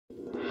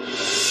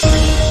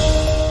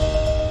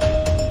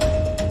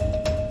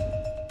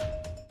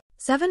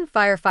7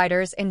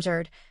 firefighters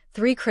injured,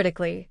 3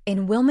 critically,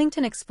 in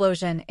Wilmington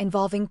explosion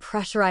involving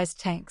pressurized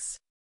tanks.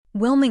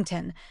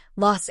 Wilmington,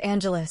 Los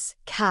Angeles,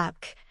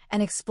 CAPC.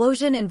 An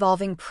explosion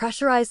involving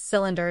pressurized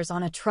cylinders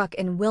on a truck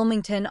in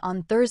Wilmington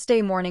on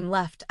Thursday morning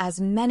left as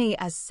many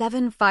as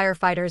 7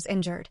 firefighters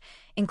injured,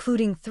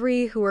 including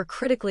 3 who were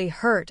critically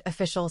hurt,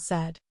 officials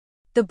said.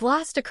 The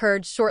blast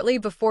occurred shortly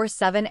before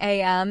 7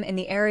 a.m. in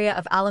the area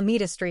of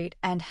Alameda Street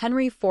and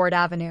Henry Ford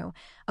Avenue,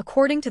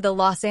 according to the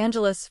Los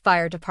Angeles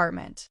Fire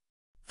Department.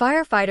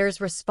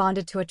 Firefighters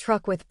responded to a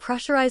truck with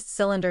pressurized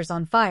cylinders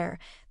on fire,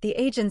 the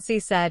agency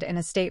said in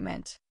a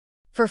statement.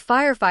 4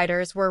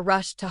 firefighters were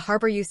rushed to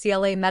Harbor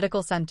UCLA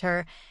Medical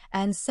Center,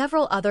 and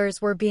several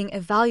others were being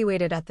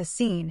evaluated at the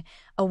scene,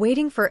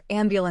 awaiting for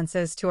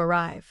ambulances to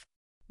arrive.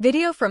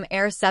 Video from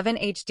Air 7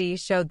 HD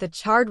showed the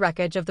charred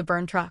wreckage of the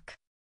burned truck.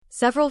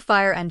 Several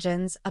fire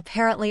engines,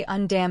 apparently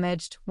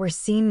undamaged, were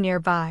seen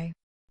nearby.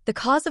 The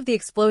cause of the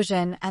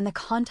explosion and the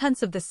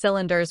contents of the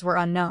cylinders were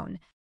unknown.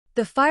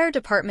 The fire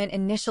department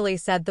initially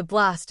said the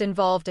blast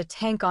involved a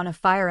tank on a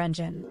fire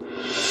engine.